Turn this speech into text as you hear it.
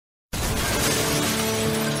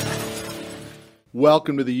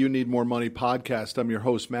Welcome to the You Need More Money podcast. I'm your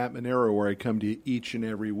host, Matt Manero, where I come to you each and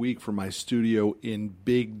every week from my studio in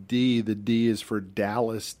Big D. The D is for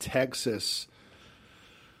Dallas, Texas.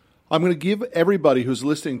 I'm going to give everybody who's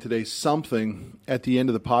listening today something at the end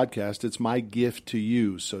of the podcast. It's my gift to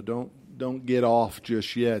you, so don't get off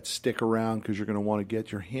just yet. Stick around because you're going to want to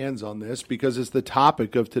get your hands on this because it's the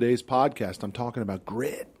topic of today's podcast. I'm talking about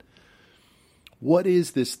grit. What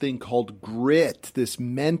is this thing called grit, this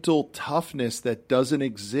mental toughness that doesn't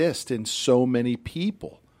exist in so many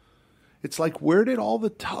people? It's like, where did all the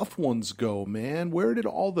tough ones go, man? Where did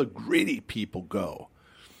all the gritty people go?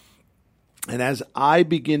 And as I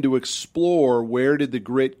begin to explore where did the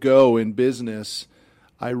grit go in business,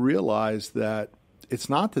 I realized that it's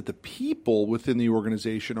not that the people within the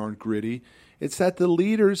organization aren't gritty, it's that the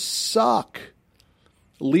leaders suck.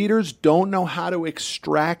 Leaders don't know how to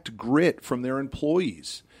extract grit from their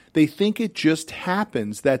employees. They think it just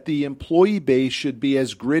happens that the employee base should be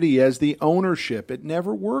as gritty as the ownership. It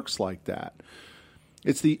never works like that.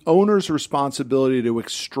 It's the owner's responsibility to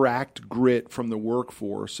extract grit from the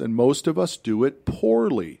workforce, and most of us do it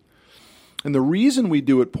poorly. And the reason we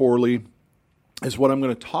do it poorly is what I'm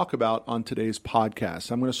going to talk about on today's podcast.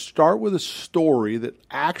 I'm going to start with a story that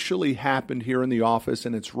actually happened here in the office,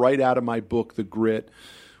 and it's right out of my book, The Grit,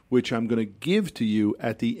 which I'm going to give to you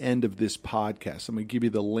at the end of this podcast. I'm going to give you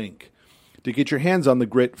the link to get your hands on The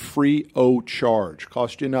Grit free of charge.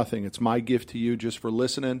 Cost you nothing. It's my gift to you just for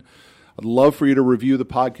listening. I'd love for you to review the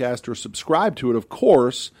podcast or subscribe to it, of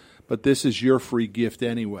course, but this is your free gift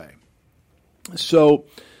anyway. So,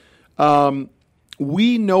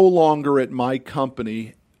 we no longer at my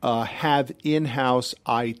company have in-house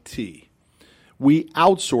IT. We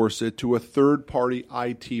outsource it to a third-party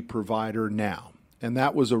IT provider now. And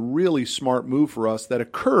that was a really smart move for us that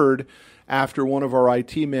occurred after one of our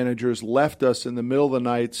IT managers left us in the middle of the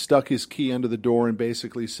night, stuck his key under the door, and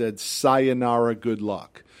basically said, sayonara, good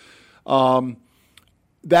luck.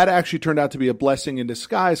 That actually turned out to be a blessing in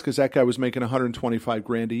disguise because that guy was making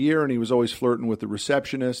 $125,000 a year and he was always flirting with the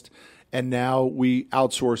receptionist. And now we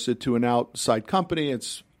outsource it to an outside company.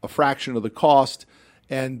 It's a fraction of the cost,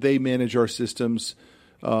 and they manage our systems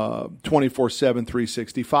 24/7,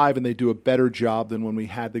 365, and they do a better job than when we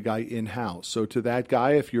had the guy in-house. So to that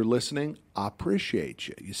guy, if you're listening, I appreciate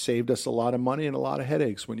you. You saved us a lot of money and a lot of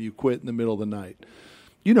headaches when you quit in the middle of the night.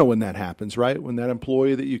 You know when that happens, right? When that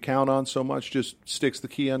employee that you count on so much just sticks the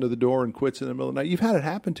key under the door and quits in the middle of the night. You've had it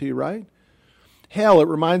happen to you, right? Hell, it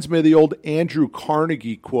reminds me of the old Andrew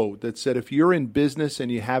Carnegie quote that said, if you're in business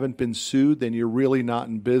and you haven't been sued, then you're really not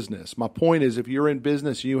in business. My point is, if you're in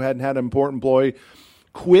business and you hadn't had an important employee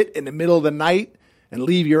quit in the middle of the night and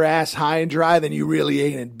leave your ass high and dry, then you really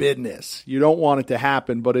ain't in business. You don't want it to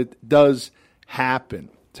happen, but it does happen.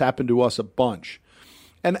 It's happened to us a bunch.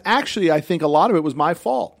 And actually, I think a lot of it was my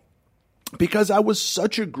fault because I was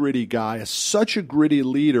such a gritty guy, such a gritty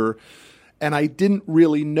leader, and I didn't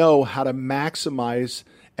really know how to maximize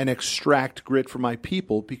and extract grit from my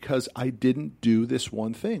people because I didn't do this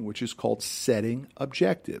one thing, which is called setting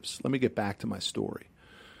objectives. Let me get back to my story.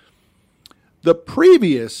 The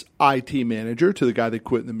previous IT manager to the guy that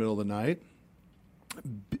quit in the middle of the night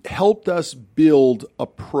helped us build a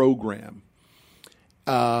program,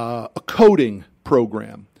 a coding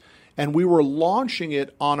program. And we were launching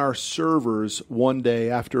it on our servers one day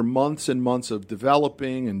after months and months of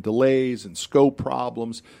developing and delays and scope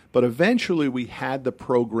problems. But eventually we had the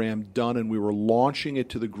program done and we were launching it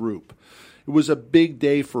to the group. It was a big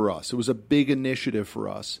day for us. It was a big initiative for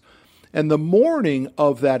us. And the morning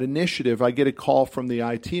of that initiative, I get a call from the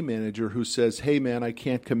IT manager who says, hey, man, I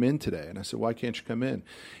can't come in today. And I said, why can't you come in?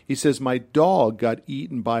 He says, my dog got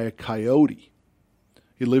eaten by a coyote.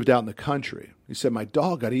 He lived out in the country. He said, my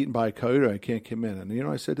dog got eaten by a coyote. I can't come in. And you know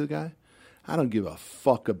what I said to the guy? I don't give a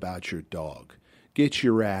fuck about your dog. Get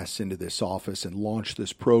your ass into this office and launch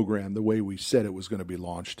this program the way we said it was going to be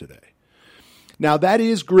launched today. Now, that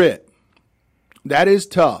is grit. That is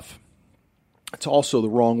tough. It's also the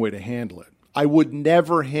wrong way to handle it. I would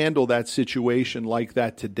never handle that situation like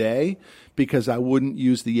that today because I wouldn't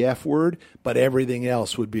use the F word, but everything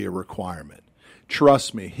else would be a requirement.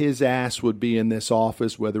 Trust me, his ass would be in this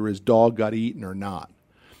office whether his dog got eaten or not.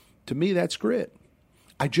 To me, that's grit.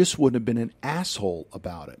 I just wouldn't have been an asshole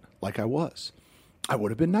about it like I was. I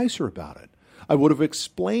would have been nicer about it. I would have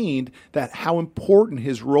explained that how important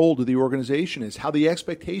his role to the organization is, how the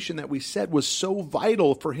expectation that we set was so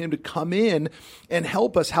vital for him to come in and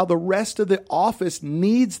help us, how the rest of the office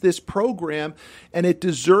needs this program and it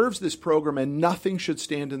deserves this program and nothing should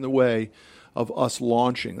stand in the way of us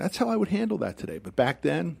launching. That's how I would handle that today. But back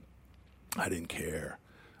then, I didn't care.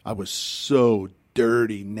 I was so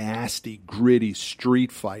dirty, nasty, gritty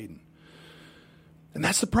street fighting. And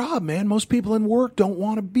that's the problem, man. Most people in work don't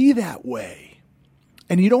want to be that way.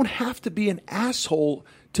 And you don't have to be an asshole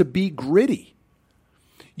to be gritty.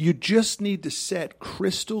 You just need to set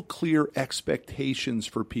crystal clear expectations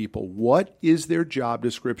for people. What is their job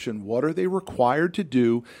description? What are they required to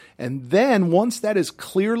do? And then once that is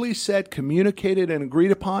clearly set, communicated, and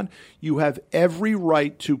agreed upon, you have every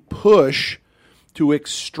right to push to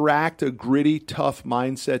extract a gritty, tough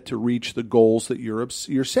mindset to reach the goals that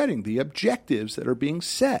you're setting, the objectives that are being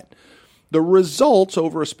set, the results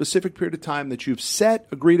over a specific period of time that you've set,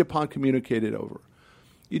 agreed upon, communicated over.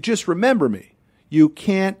 You just remember me. You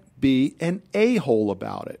can't be an a-hole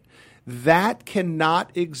about it. That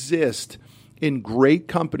cannot exist in great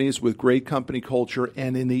companies with great company culture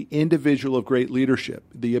and in the individual of great leadership.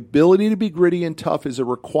 The ability to be gritty and tough is a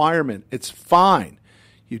requirement. It's fine.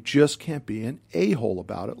 You just can't be an a-hole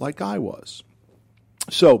about it like I was.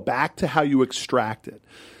 So back to how you extract it,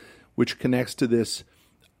 which connects to this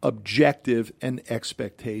objective and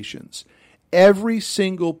expectations. Every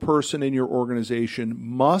single person in your organization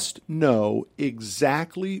must know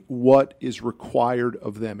exactly what is required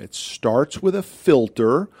of them. It starts with a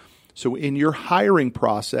filter. So in your hiring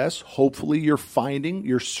process, hopefully you're finding,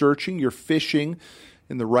 you're searching, you're fishing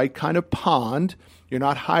in the right kind of pond. You're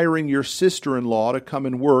not hiring your sister-in-law to come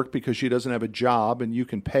and work because she doesn't have a job and you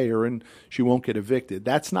can pay her and she won't get evicted.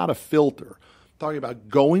 That's not a filter. Talking about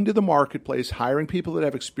going to the marketplace, hiring people that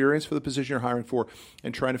have experience for the position you're hiring for,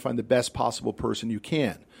 and trying to find the best possible person you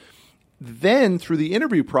can. Then, through the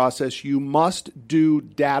interview process, you must do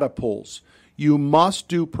data pulls. You must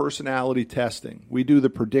do personality testing. We do the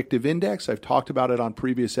predictive index. I've talked about it on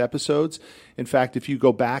previous episodes. In fact, if you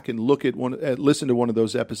go back and listen to one of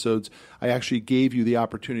those episodes, I actually gave you the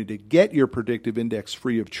opportunity to get your predictive index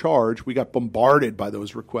free of charge. We got bombarded by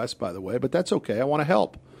those requests, by the way, but that's okay. I want to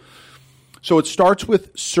help. So it starts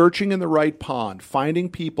with searching in the right pond, finding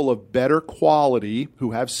people of better quality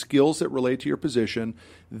who have skills that relate to your position,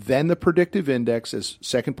 then the predictive index as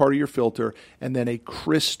second part of your filter, and then a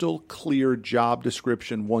crystal clear job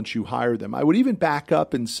description once you hire them. I would even back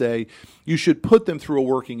up and say you should put them through a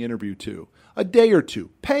working interview too. A day or two,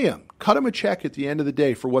 pay them, cut them a check at the end of the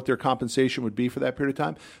day for what their compensation would be for that period of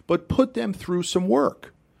time, but put them through some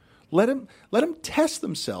work. Let them test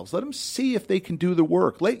themselves. Let them see if they can do the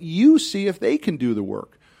work. Let you see if they can do the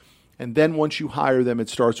work. And then once you hire them, it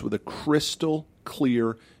starts with a crystal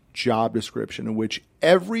clear job description in which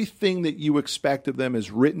everything that you expect of them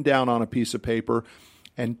is written down on a piece of paper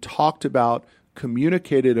and talked about,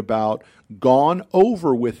 communicated about, gone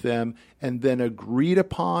over with them, and then agreed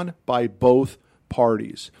upon by both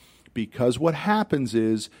parties. Because what happens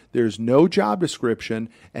is there's no job description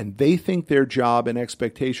and they think their job and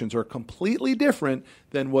expectations are completely different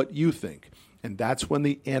than what you think. And that's when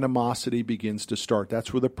the animosity begins to start.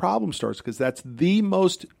 That's where the problem starts because that's the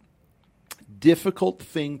most difficult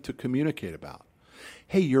thing to communicate about.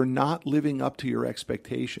 Hey, you're not living up to your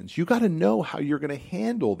expectations. You got to know how you're going to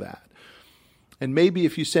handle that. And maybe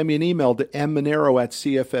if you send me an email to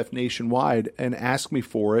mmonero@CFF Nationwide and ask me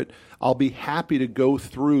for it, I'll be happy to go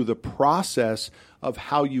through the process of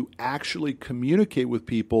how you actually communicate with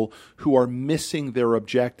people who are missing their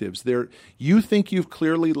objectives. You think you've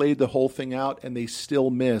clearly laid the whole thing out and they still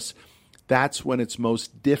miss. That's when it's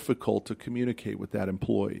most difficult to communicate with that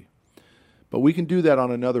employee. But we can do that on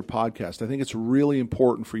another podcast. I think it's really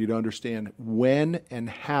important for you to understand when and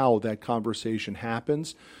how that conversation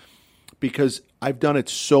happens, because I've done it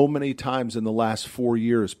so many times in the last 4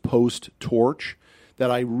 years post-Torch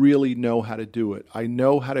that I really know how to do it. I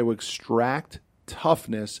know how to extract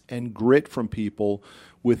toughness and grit from people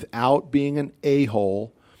without being an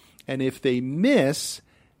a-hole. And if they miss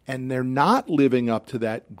and they're not living up to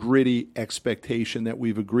that gritty expectation that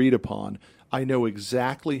we've agreed upon, I know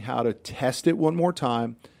exactly how to test it one more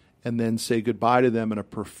time and then say goodbye to them in a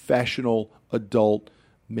professional adult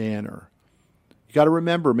manner. You got to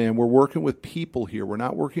remember, man, we're working with people here. We're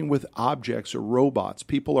not working with objects or robots.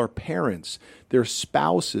 People are parents, they're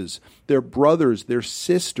spouses, they're brothers, they're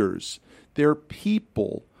sisters, they're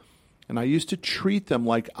people. And I used to treat them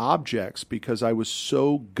like objects because I was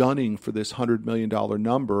so gunning for this $100 million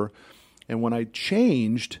number. And when I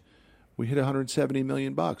changed, we hit $170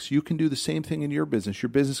 million. You can do the same thing in your business. Your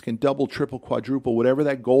business can double, triple, quadruple, whatever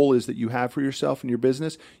that goal is that you have for yourself and your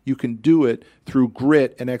business. You can do it through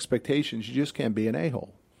grit and expectations. You just can't be an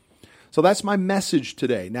a-hole. So that's my message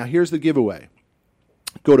today. Now here's the giveaway.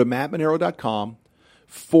 Go to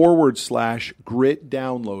mattmonero.com/grit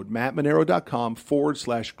download.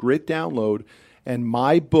 mattmonero.com/grit download. And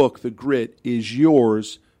my book, The Grit, is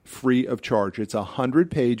yours free of charge. It's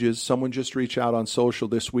 100 pages. Someone just reached out on social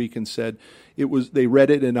this week and said they read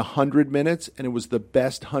it in 100 minutes, and it was the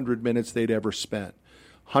best 100 minutes they'd ever spent.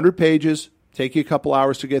 100 pages, take you a couple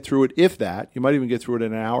hours to get through it, if that. You might even get through it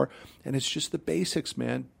in an hour. And it's just the basics,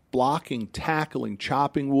 man. Blocking, tackling,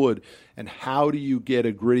 chopping wood, and how do you get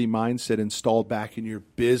a gritty mindset installed back in your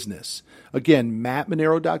business? Again,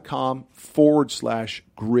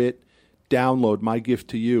 mattmanero.com/grit. Download my gift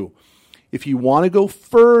to you. If you want to go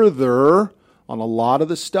further on a lot of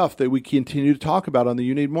the stuff that we continue to talk about on the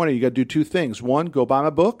You Need Money, you got to do two things. One, go buy my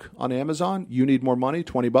book on Amazon, You Need More Money,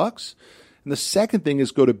 $20. And the second thing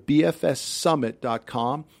is go to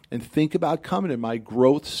bfssummit.com and think about coming to my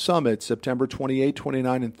Growth Summit September 28,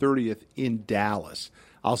 29, and 30th in Dallas.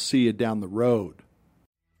 I'll see you down the road.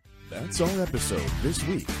 That's our episode this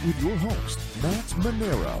week with your host, Matt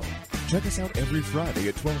Manero. Check us out every Friday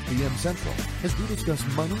at 12 p.m. Central as we discuss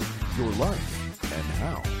money, your life, and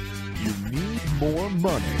how you need more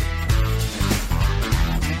money.